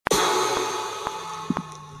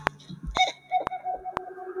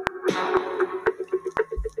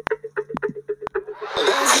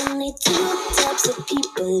only two types of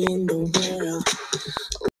people in the world.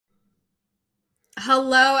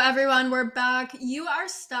 Hello, everyone. We're back. You are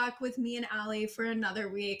stuck with me and Allie for another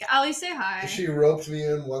week. Allie, say hi. She roped me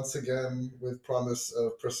in once again with promise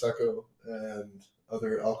of Prosecco and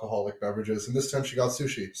other alcoholic beverages, and this time she got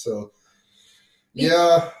sushi. So,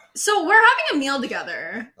 yeah. So we're having a meal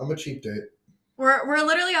together. I'm a cheap date. We're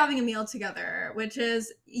literally having a meal together, which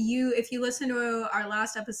is if you listen to our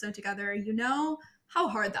last episode together, you know how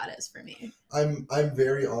hard that is for me. I'm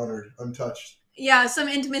very honored. I'm touched. Yeah, some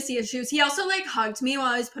intimacy issues. He also hugged me while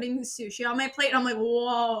I was putting sushi on my plate, and I'm like,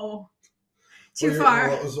 whoa, too far.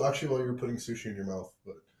 Well, it was actually while you were putting sushi in your mouth,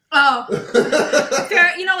 but. Oh,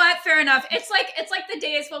 fair. You know what? Fair enough. It's like the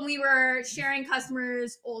days when we were sharing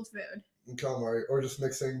customers' old food. Calamari, or just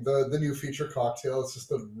mixing the new feature cocktail. It's just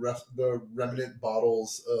the remnant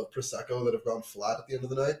bottles of Prosecco that have gone flat at the end of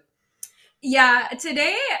the night. Yeah,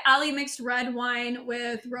 today Ali mixed red wine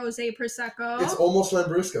with rosé Prosecco. It's almost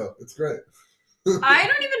Lambrusco. It's great. I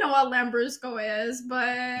don't even know what Lambrusco is, but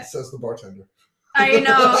it says the bartender. I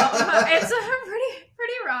know. It's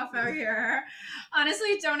pretty rough out here.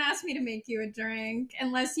 Honestly, don't ask me to make you a drink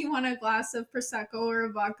unless you want a glass of Prosecco or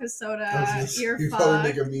a vodka soda. You're fucked. You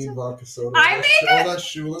probably make a mean vodka soda. All that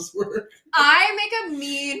shoeless work. I make a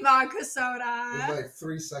mean vodka soda. It's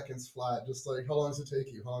 3 seconds flat. Just how long does it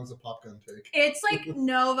take you? How long does a pop gun take? It's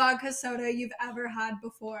no vodka soda you've ever had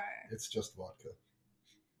before. It's just vodka.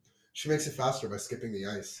 She makes it faster by skipping the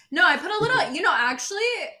ice. No, I put a little, actually,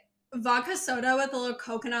 vodka soda with a little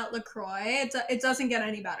coconut LaCroix, it doesn't get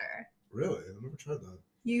any better. Really? I've never tried that.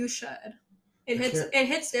 You should. It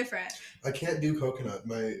hits different. I can't do coconut.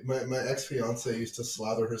 My ex-fiance used to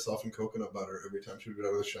slather herself in coconut butter every time she would get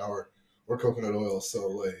out of the shower, or coconut oil,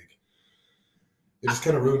 so it just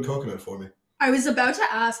kind of ruined coconut for me. I was about to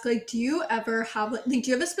ask, do you ever have, do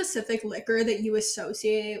you have a specific liquor that you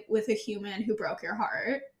associate with a human who broke your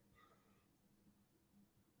heart?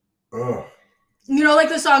 Ugh. You know,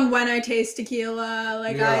 the song "When I Taste Tequila,"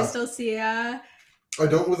 yeah. I still see ya. I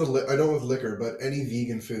don't with liquor, but any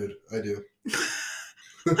vegan food, I do.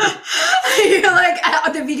 You're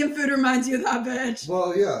the vegan food reminds you of that bitch.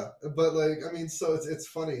 Well, yeah, but so it's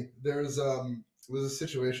funny. There's a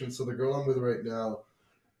situation. So the girl I'm with right now,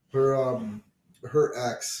 her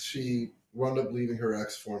ex, she wound up leaving her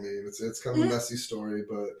ex for me. It's kind of a messy story,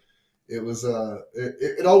 but it was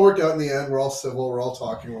it all worked out in the end. We're all civil. We're all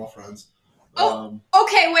talking. We're all friends.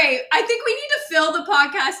 Okay, wait. I think we need to fill the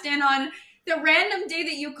podcast in on the random day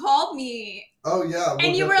that you called me. Oh yeah,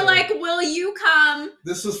 and you were like, "Will you come?"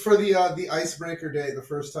 This was for the icebreaker day, the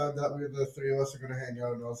first time that the three of us are going to hang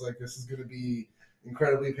out, and I was like, "This is going to be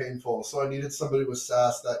incredibly painful." So I needed somebody with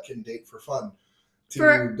sass that can date for fun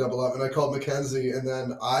to double up, and I called Mackenzie, and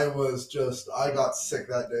then I got sick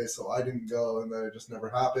that day, so I didn't go, and then it just never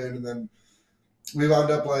happened, and then we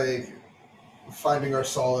wound up finding our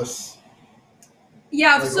solace.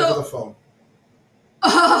 Yeah, over the phone.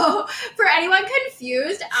 Oh, for anyone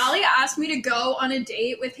confused, Ali asked me to go on a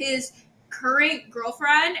date with his current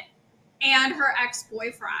girlfriend and her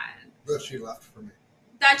ex-boyfriend. That she left for me.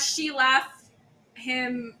 That she left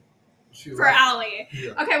him for Ali.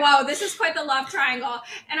 Yeah. Okay, wow, this is quite the love triangle.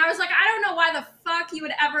 And I was like, I don't know why the fuck you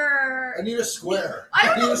would ever... I need a square. I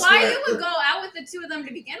don't know why you would go out with the two of them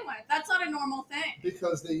to begin with. That's not a normal thing.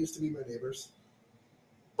 Because they used to be my neighbors.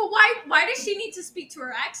 But why does she need to speak to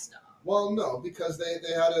her ex though? Well, no, because they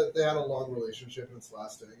had a long relationship and it's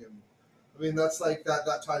lasting, and I mean that's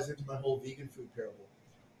that ties into my whole vegan food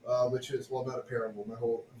parable, which is not a parable, my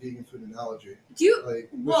whole vegan food analogy. I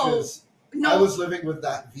was living with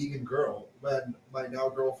that vegan girl when my now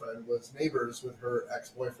girlfriend was neighbors with her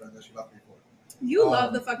ex-boyfriend that she left me for. You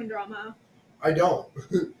love the fucking drama. I don't,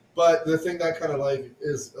 but the thing that kind of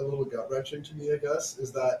is a little gut wrenching to me, I guess,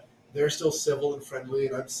 is that they're still civil and friendly,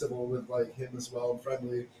 and I'm civil with him as well and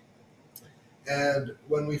friendly. And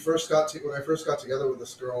when I first got together with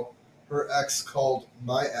this girl, her ex called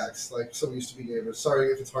my ex, so we used to be neighbors. Sorry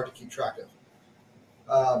if it's hard to keep track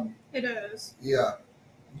of. It is. Yeah.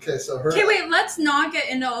 Okay, so her. Okay, wait. Let's not get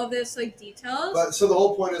into all this details. But so the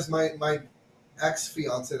whole point is my ex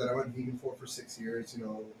fiance that I went vegan for 6 years.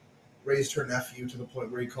 Raised her nephew to the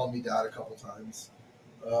point where he called me dad a couple times.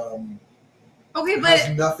 Okay, but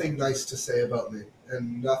has nothing nice to say about me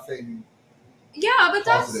and nothing. Yeah, but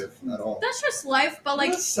positive at all. That's just life. But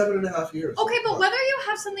that's 7.5 years. Okay, but whether you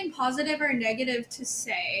have something positive or negative to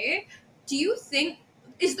say, do you think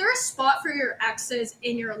is there a spot for your exes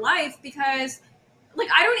in your life? Because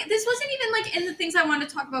this wasn't even in the things I wanted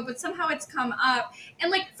to talk about, but somehow it's come up.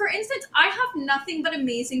 And for instance, I have nothing but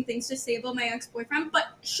amazing things to say about my ex-boyfriend. But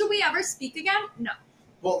should we ever speak again? No.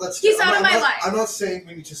 Well, that's He's out of my life. I'm not saying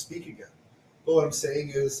we need to speak again, but what I'm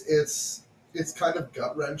saying is it's kind of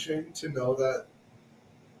gut wrenching to know that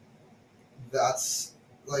that's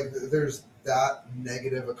like there's that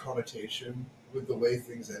negative a connotation with the way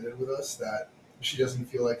things ended with us that she doesn't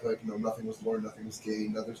feel like nothing was learned, nothing was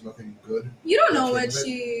gained, there's nothing good. You don't know what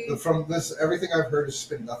she. From this, everything I've heard has just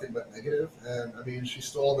been nothing but negative, and I mean, she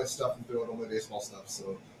stole all my stuff and threw out all my baseball stuff,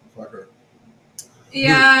 so fuck her.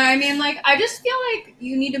 Yeah, I mean, like, I just feel like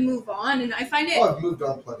you need to move on, and I find it. Oh, I've moved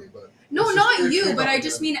on plenty, but no, not you, but I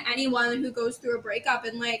just mean anyone who goes through a breakup,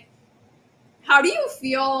 and like, how do you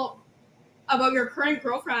feel about your current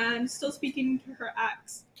girlfriend still speaking to her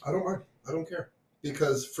ex? I don't mind. I don't care,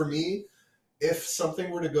 because for me, if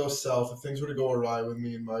something were to go south, if things were to go awry with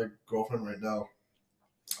me and my girlfriend right now,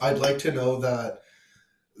 I'd like to know that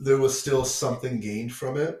there was still something gained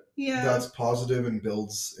from it that's positive and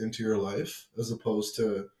builds into your life, as opposed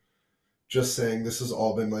to just saying this has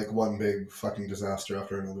all been like one big fucking disaster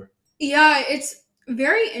after another. Yeah, it's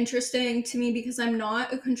very interesting to me because I'm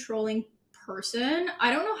not a controlling person.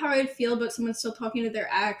 I don't know how I'd feel about someone still talking to their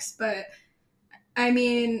ex, but I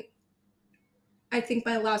mean, I think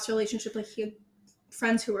my last relationship, like, he had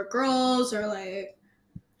friends who were girls, or like,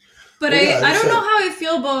 but well, I don't know how I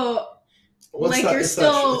feel about like you're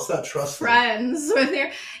still that trust friends with your.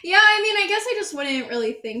 Yeah, I mean, I guess I just wouldn't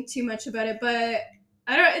really think too much about it, but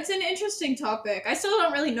I don't. It's an interesting topic. I still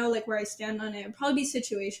don't really know like where I stand on it. It'd probably be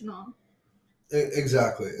situational.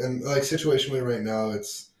 Exactly, and like situationally right now,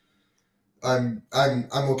 I'm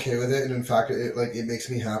okay with it, and in fact, it makes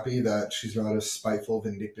me happy that she's not a spiteful,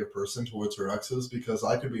 vindictive person towards her exes, because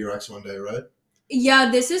I could be your ex one day, right? Yeah,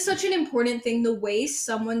 this is such an important thing, the way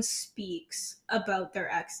someone speaks about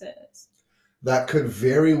their exes. That could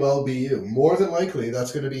very well be you. More than likely,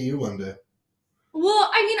 that's going to be you one day. Well,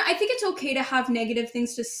 I mean, I think it's okay to have negative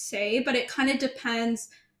things to say, but it kind of depends.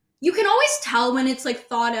 You can always tell when it's like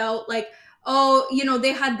thought out, like, oh, you know,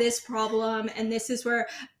 they had this problem and this is where,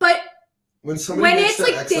 but when it's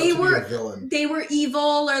like they were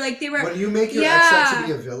evil, or like they were. When you make your ex out to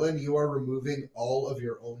be a villain, you are removing all of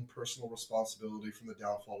your own personal responsibility from the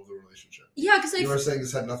downfall of the relationship. Yeah, because you are saying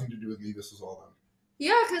this had nothing to do with me. This was all them.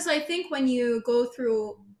 Yeah, because I think when you go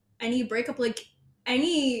through any breakup, like,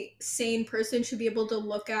 any sane person should be able to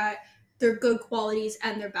look at their good qualities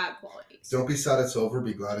and their bad qualities. Don't be sad it's over.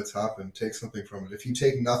 Be glad it's happened. Take something from it. If you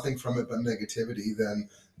take nothing from it but negativity, then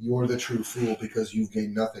you're the true fool, because you've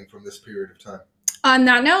gained nothing from this period of time. On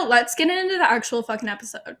that note, let's get into the actual fucking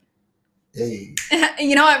episode. Hey.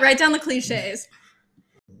 You know what? Write down the cliches.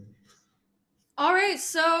 All right,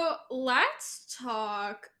 so let's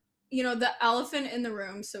talk, you know, the elephant in the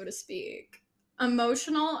room, so to speak.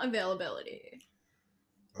 Emotional availability.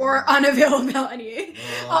 Or unavailability.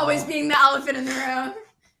 Always being the elephant in the room.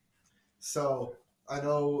 So, I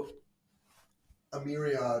know a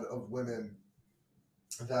myriad of women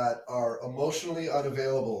that are emotionally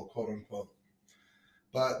unavailable, quote unquote,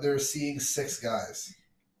 but they're seeing 6 guys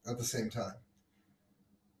at the same time.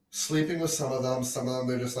 Sleeping with some of them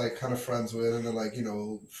they're just like kind of friends with, and then like, you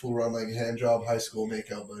know, fool around, like hand job, high school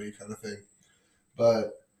makeout buddy kind of thing.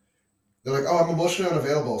 But they're like, oh, I'm emotionally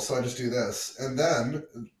unavailable, so I just do this. And then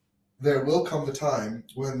there will come the time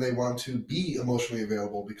when they want to be emotionally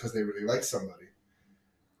available because they really like somebody.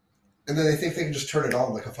 And then they think they can just turn it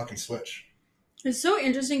on like a fucking switch. It's so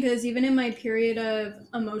interesting because even in my period of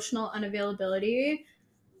emotional unavailability,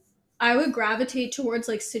 I would gravitate towards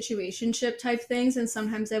like situationship type things. And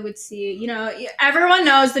sometimes I would see, you know, everyone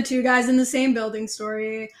knows the 2 guys in the same building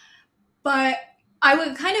story. But I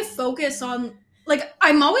would kind of focus on, like,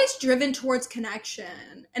 I'm always driven towards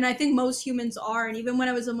connection. And I think most humans are. And even when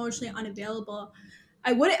I was emotionally unavailable,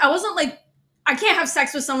 I wasn't like, I can't have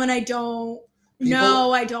sex with someone I don't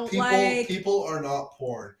know, I don't like. People are not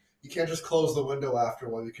porn. You can't just close the window after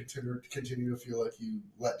while you continue to feel like you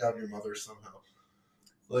let down your mother somehow.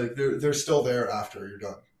 Like, they're still there after you're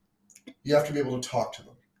done. You have to be able to talk to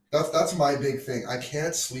them. That's my big thing. I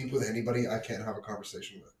can't sleep with anybody I can't have a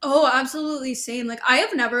conversation with. Oh, absolutely same. Like, I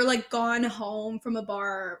have never like gone home from a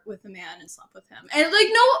bar with a man and slept with him. And like,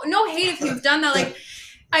 no hate if you've done that.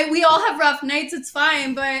 Like, we all have rough nights. It's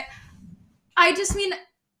fine. But I just mean,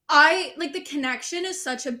 like, the connection is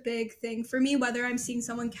such a big thing for me, whether I'm seeing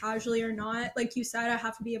someone casually or not. Like you said, I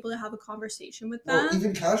have to be able to have a conversation with them. Well,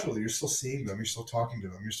 even casually, you're still seeing them. You're still talking to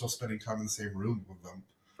them. You're still spending time in the same room with them.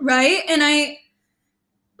 Right? And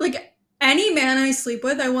like, any man I sleep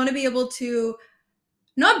with, I want to be able to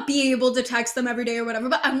not be able to text them every day or whatever,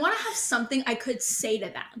 but I want to have something I could say to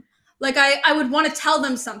them. Like, I would want to tell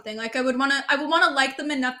them something. Like, I would want to like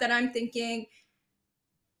them enough that I'm thinking.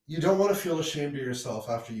 You don't want to feel ashamed of yourself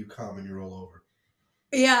after you come and you roll over.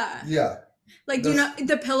 Yeah. Yeah. Like, do you know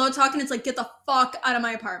the pillow talk, and it's like, get the fuck out of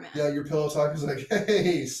my apartment. Yeah, your pillow talk is like,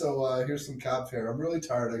 hey, so here's some cab fare. I'm really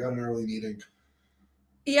tired. I got an early meeting.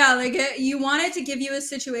 Yeah, like you want it to give you a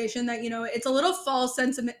situation that, it's a little false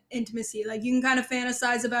sense of intimacy. Like you can kind of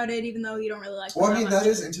fantasize about it even though you don't really like them. Well, I mean, that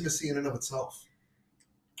is intimacy in and of itself,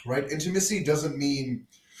 right? Intimacy doesn't mean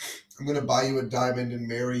I'm going to buy you a diamond and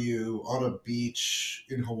marry you on a beach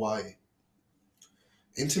in Hawaii.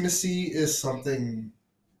 Intimacy is a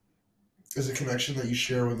connection that you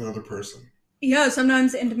share with another person. Yeah,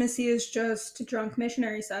 sometimes intimacy is just drunk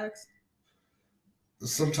missionary sex.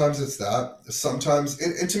 Sometimes it's that. Sometimes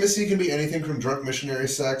intimacy can be anything from drunk missionary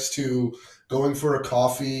sex to going for a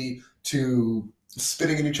coffee to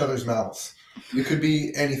spitting in each other's mouths. It could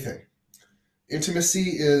be anything.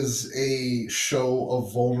 Intimacy is a show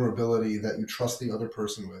of vulnerability that you trust the other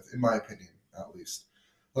person with, in my opinion, at least.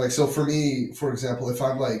 Like, so for me, for example, if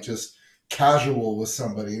I'm like just casual with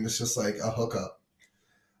somebody and it's just like a hookup,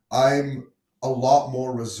 I'm a lot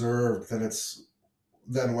more reserved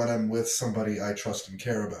than when I'm with somebody I trust and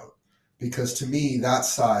care about. Because to me, that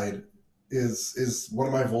side is one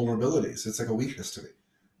of my vulnerabilities. It's like a weakness to me.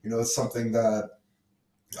 It's something that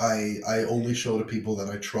I only show to people that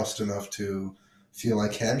I trust enough to feel I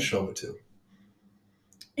can show it to.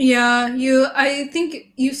 Yeah, I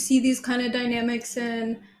think you see these kind of dynamics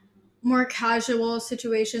in more casual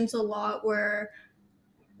situations a lot where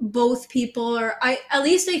both people at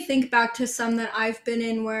least I think back to some that I've been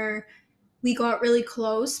in where we got really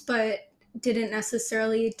close but didn't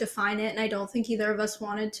necessarily define it, and I don't think either of us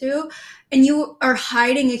wanted to, and you are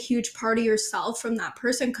hiding a huge part of yourself from that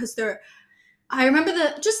person because I remember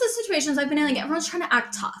the situations I've been in, like everyone's trying to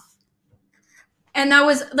act tough. And that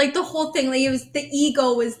was like the whole thing. Like it was the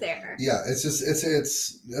ego was there. Yeah, it's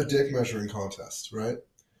a dick measuring contest, right?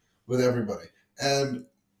 With everybody, and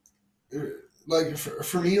like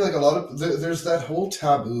for me, like a lot of there's that whole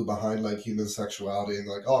taboo behind like human sexuality and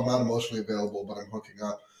like, oh, I'm not emotionally available, but I'm hooking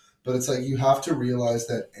up. But it's like you have to realize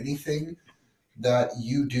that anything that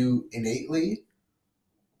you do innately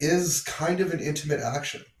is kind of an intimate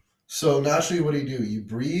action. So naturally, what do? You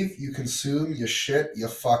breathe, you consume, you shit, you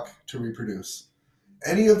fuck to reproduce.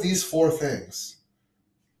 Any of these four things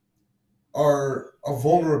are a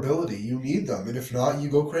vulnerability. You need them, and if not, you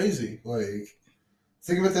go crazy. Like,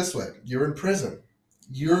 think of it this way: you're in prison.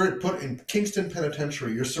 You're put in Kingston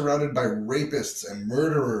Penitentiary. You're surrounded by rapists and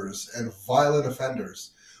murderers and violent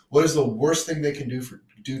offenders. What is the worst thing they can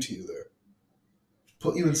do to you there?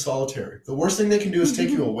 Put you in solitary. The worst thing they can do is take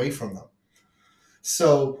you away from them.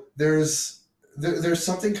 So there's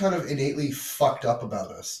something kind of innately fucked up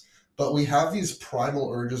about us, but we have these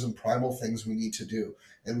primal urges and primal things we need to do,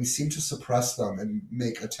 and we seem to suppress them and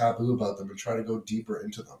make a taboo about them and try to go deeper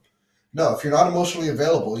into them. No, if you're not emotionally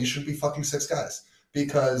available, you shouldn't be fucking six guys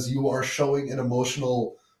because you are showing an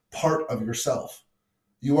emotional part of yourself.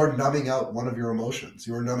 You are numbing out one of your emotions.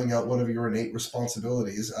 You are numbing out one of your innate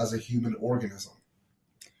responsibilities as a human organism.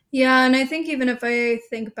 Yeah, and I think even if I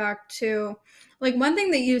think back to, like, one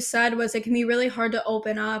thing that you said was it can be really hard to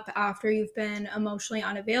open up after you've been emotionally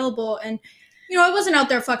unavailable. And, I wasn't out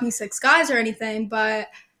there fucking six guys or anything, but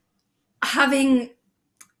having,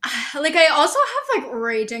 like, I also have, like,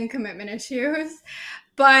 raging commitment issues.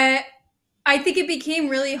 But I think it became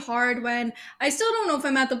really hard when I still don't know if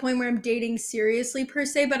I'm at the point where I'm dating seriously per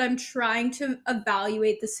se, but I'm trying to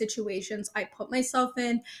evaluate the situations I put myself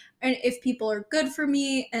in and if people are good for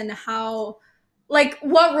me and how, like,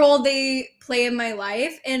 what role they play in my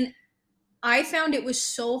life. And I found it was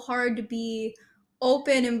so hard to be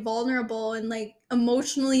open and vulnerable and like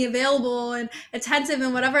emotionally available and attentive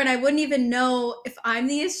and whatever. And I wouldn't even know if I'm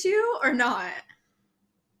the issue or not.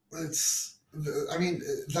 I mean,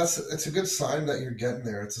 it's a good sign that you're getting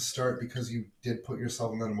there. It's a start because you did put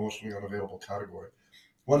yourself in that emotionally unavailable category.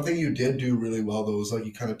 One thing you did do really well though was like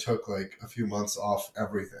you kind of took like a few months off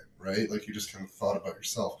everything, right? Like you just kind of thought about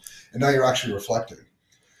yourself, and now you're actually reflecting,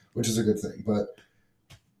 which is a good thing. But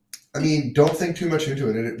I mean, don't think too much into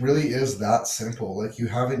it. It really is that simple. Like you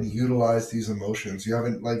haven't utilized these emotions. You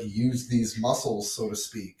haven't like used these muscles, so to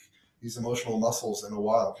speak, these emotional muscles in a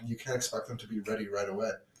while. You can't expect them to be ready right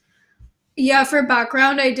away. Yeah, for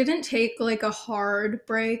background, I didn't take like a hard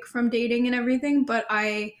break from dating and everything, but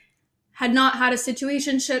I had not had a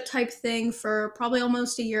situationship type thing for probably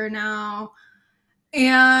almost a year now.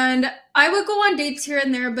 And I would go on dates here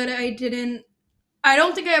and there, but I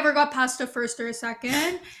don't think I ever got past a first or a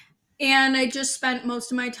second. And I just spent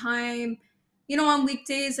most of my time, on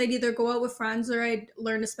weekdays, I'd either go out with friends or I'd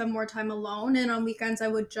learn to spend more time alone. And on weekends, I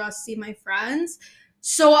would just see my friends.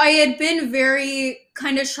 So I had been very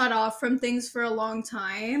kind of shut off from things for a long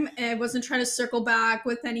time, and I wasn't trying to circle back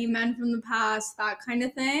with any men from the past, that kind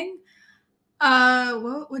of thing.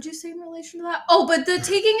 What would you say in relation to that? Oh, but the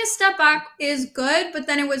taking a step back is good, but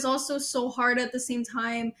then it was also so hard at the same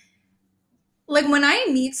time. Like when I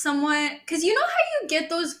meet someone, because you know how you get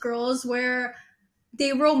those girls where they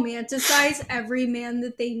romanticize every man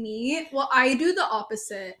that they meet? Well, I do the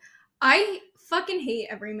opposite. I fucking hate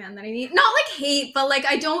every man that I meet. Not like hate, but like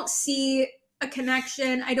I don't see a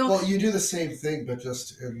connection. I don't. Well, you do the same thing, but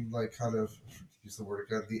just in like kind of use the word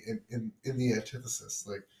again, the in the antithesis.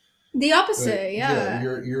 The opposite, Yeah,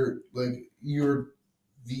 yeah. you're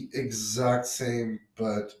the exact same,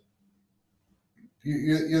 but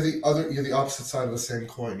you're the opposite side of the same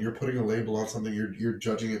coin. You're putting a label on something. You're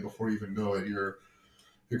judging it before you even know it. You're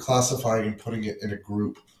classifying and putting it in a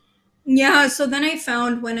group. Yeah, so then I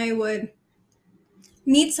found when I would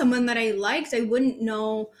meet someone that I liked, I wouldn't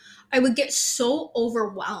know. I would get so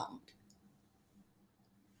overwhelmed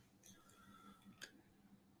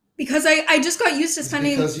because I just got used to It's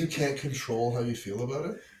spending. because you can't control how you feel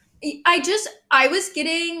about it. I was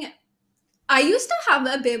getting. I used to have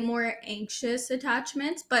a bit more anxious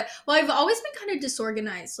attachments, but well, I've always been kind of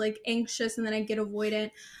disorganized, like anxious, and then I get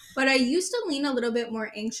avoidant. But I used to lean a little bit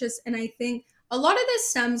more anxious, and I think a lot of this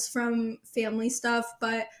stems from family stuff,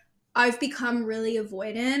 but I've become really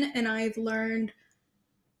avoidant, and I've learned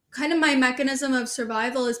kind of my mechanism of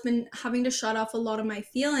survival has been having to shut off a lot of my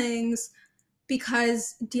feelings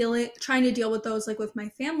because dealing trying to deal with those like with my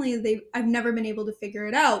family, I've never been able to figure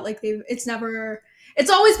it out. Like it's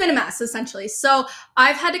always been a mess essentially. So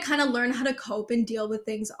I've had to kind of learn how to cope and deal with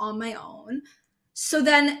things on my own. So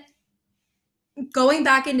then going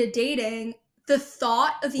back into dating, the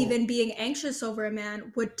thought of even being anxious over a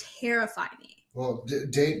man would terrify me. Well,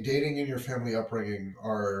 dating and your family upbringing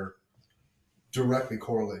are directly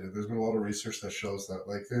correlated. There's been a lot of research that shows that.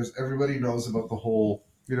 Like, there's everybody knows about the whole,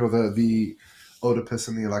 the Oedipus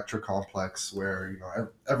and the Electra complex, where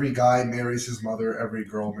every guy marries his mother, every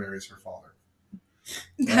girl marries her father.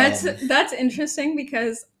 That's interesting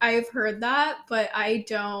because I've heard that, but I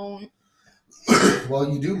don't. Well,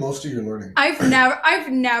 you do most of your learning. I've never.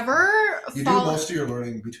 You do most of your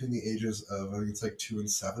learning between the ages of, I think it's like 2 and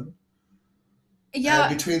 7. Yeah.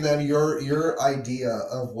 And between them, your idea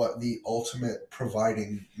of what the ultimate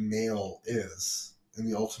providing male is and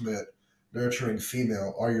the ultimate nurturing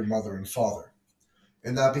female are your mother and father,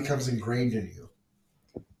 and that becomes ingrained in you.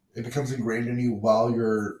 It becomes ingrained in you while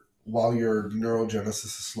your neurogenesis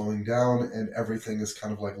is slowing down and everything is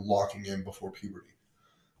kind of like locking in before puberty.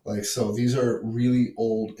 Like, so these are really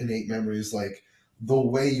old innate memories, like the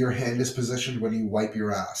way your hand is positioned when you wipe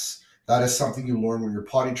your ass. That is something you learn when you're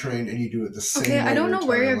potty trained, and you do it the same way. Okay, I don't know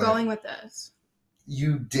where you're life. going with this.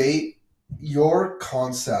 You date your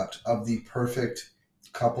concept of the perfect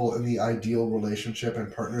couple and the ideal relationship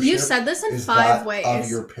and partnership. You said this in 5 ways. Of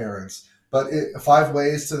your parents. But 5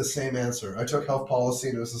 ways to the same answer. I took health policy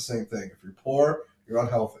and it was the same thing. If you're poor, you're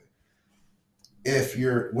unhealthy. If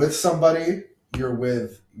you're with somebody, you're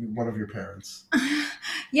with one of your parents.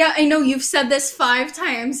 Yeah, I know you've said this 5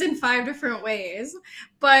 times in 5 different ways,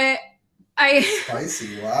 but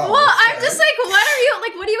Spicy, wow. Well, I'm just like,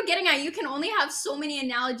 what are you getting at? You can only have so many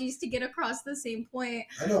analogies to get across the same point.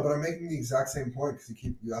 I know, but I'm making the exact same point because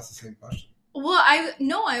you asked the same question. Well,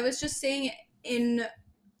 I was just saying in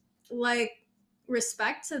like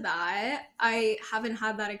respect to that, I haven't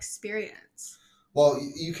had that experience. Well,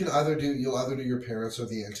 you'll either do your parents or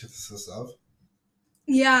the antithesis of.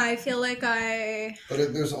 Yeah, I feel like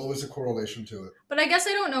But there's always a correlation to it. But I guess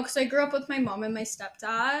I don't know because I grew up with my mom and my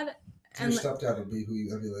stepdad. So your stepdad would be who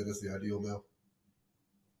you emulate as the ideal male.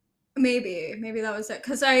 Maybe that was it.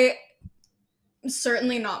 Because I'm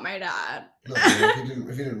certainly not my dad. No,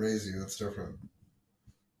 if he didn't raise you, that's different.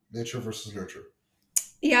 Nature versus nurture.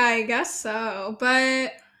 Yeah, I guess so.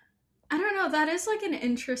 But I don't know. That is like an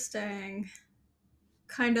interesting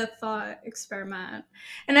kind of thought experiment.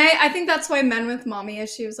 And I think that's why men with mommy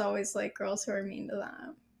issues always like girls who are mean to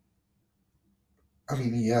them. I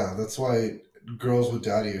mean, yeah, that's why girls with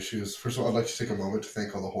daddy issues. First of all, I'd like to take a moment to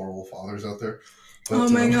thank all the horrible fathers out there. But, oh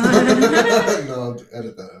my god! No,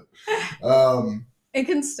 edit that out. It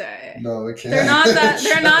can stay. No, it can't. They're not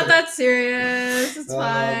that serious. It's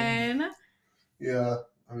fine. Yeah,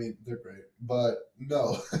 I mean they're great, but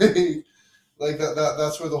no, like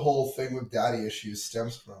that's where the whole thing with daddy issues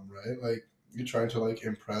stems from, right? Like you're trying to like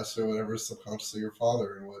impress or whatever subconsciously your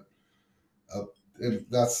father and what. And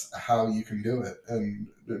that's how you can do it. And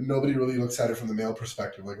nobody really looks at it from the male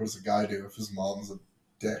perspective. Like, what does a guy do if his mom's a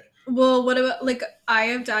dick? Well, what about, like, I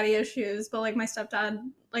have daddy issues, but, like, my stepdad,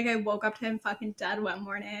 like, I woke up to him fucking dead one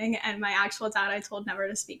morning, and my actual dad I told never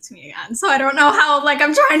to speak to me again. So I don't know how, like,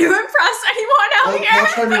 I'm trying to impress anyone out Like, here. not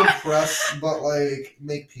trying to impress, but, like,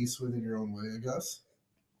 make peace with in your own way, I guess.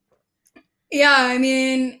 Yeah, I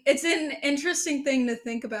mean, it's an interesting thing to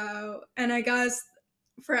think about. And I guess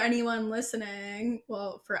for anyone listening,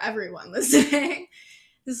 well, for everyone listening,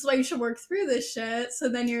 this is why you should work through this shit. So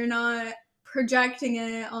then you're not projecting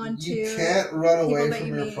it onto You can't run people away that from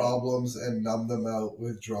you your meet. problems and numb them out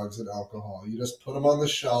with drugs and alcohol. You just put them on the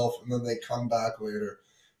shelf and then they come back later.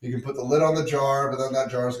 You can put the lid on the jar, but then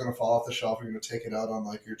that jar is going to fall off the shelf. You're going to take it out on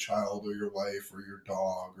like your child or your wife or your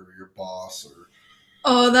dog or your boss or.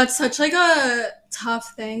 Oh, that's such like a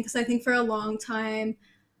tough thing because I think for a long time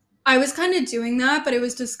I was kind of doing that, but it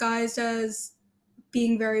was disguised as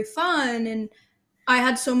being very fun, and I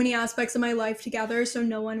had so many aspects of my life together, so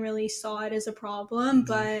no one really saw it as a problem.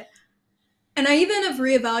 But and I even have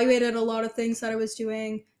reevaluated a lot of things that I was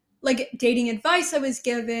doing, like dating advice I was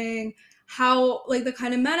giving, how, like, the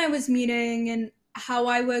kind of men I was meeting, and how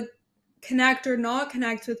I would connect or not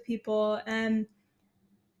connect with people. And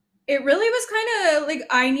it really was kind of like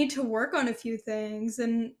I need to work on a few things.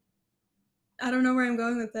 And I don't know where I'm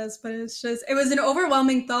going with this, but it was an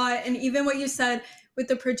overwhelming thought. And even what you said with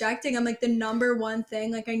the projecting, I'm like, the number one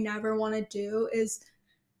thing, like, I never want to do is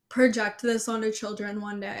project this onto children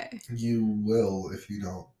one day. You will if you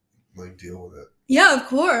don't like deal with it. Yeah, of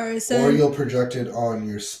course. Or you'll project it on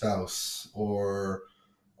your spouse or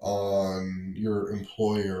on your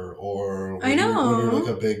employer or I when you're like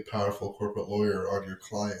know. a big powerful corporate lawyer on your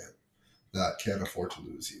client that can't afford to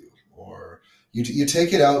lose you. Or you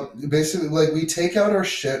take it out basically like we take out our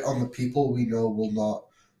shit on the people we know will not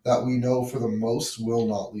that we know for the most will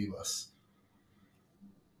not leave us.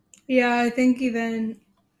 Yeah, I think even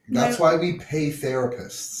That's why we pay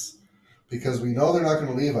therapists. Because we know they're not going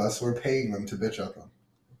to leave us, we're paying them to bitch at them.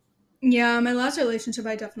 yeah, my last relationship,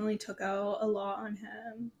 I definitely took out a lot on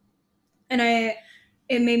him. And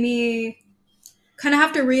it made me kind of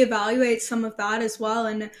have to reevaluate some of that as well.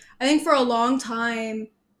 And I think for a long time,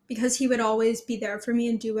 because he would always be there for me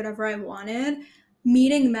and do whatever I wanted,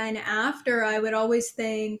 meeting men after, I would always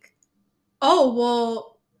think, oh,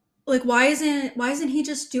 well, like, why isn't he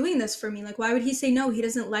just doing this for me? Like, why would he say no? He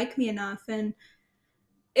doesn't like me enough. And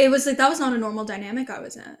it was like that was not a normal dynamic I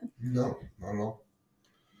was in. No, not at all.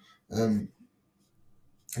 And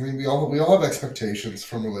I mean, we all have expectations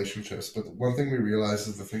from relationships, but one thing we realize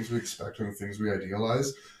is the things we expect and the things we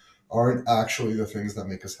idealize aren't actually the things that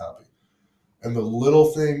make us happy. And the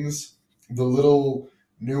little things, the little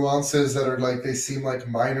nuances that are like they seem like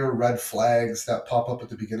minor red flags that pop up at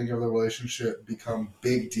the beginning of the relationship become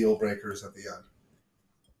big deal breakers at the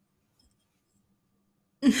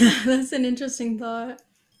end. That's an interesting thought.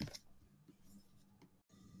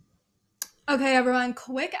 Okay, everyone,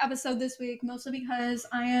 quick episode this week, mostly because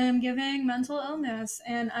I am giving mental illness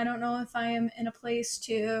and I don't know if I am in a place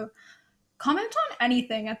to comment on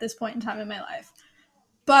anything at this point in time in my life.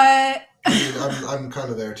 But I mean, I'm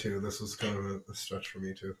kind of there too. This was kind of a stretch for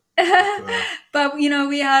me too. But you know,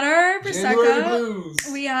 we had our January prosecco, blues.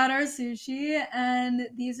 we had our sushi, and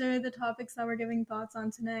these are the topics that we're giving thoughts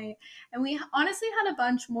on tonight. And we honestly had a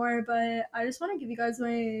bunch more, but I just want to give you guys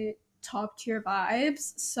my top tier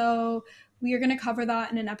vibes. So we are going to cover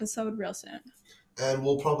that in an episode real soon. And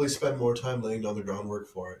we'll probably spend more time laying down the groundwork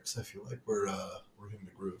for it because I feel like we're hitting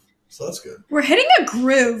the groove. So that's good. We're hitting a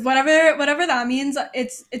groove, whatever that means.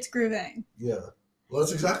 It's grooving. Yeah. Well,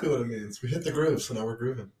 that's exactly what it means. We hit the groove, so now we're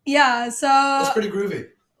grooving. Yeah, so That's pretty groovy.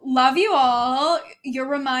 Love you all. Your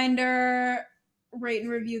reminder, rate and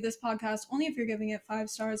review this podcast only if you're giving it 5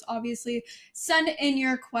 stars. Obviously, send in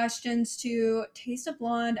your questions to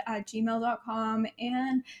tasteofblonde@gmail.com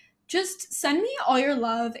and just send me all your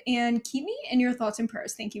love and keep me in your thoughts and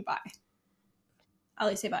prayers. Thank you. Bye.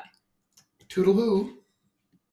 Ali, say bye. Toodaloo.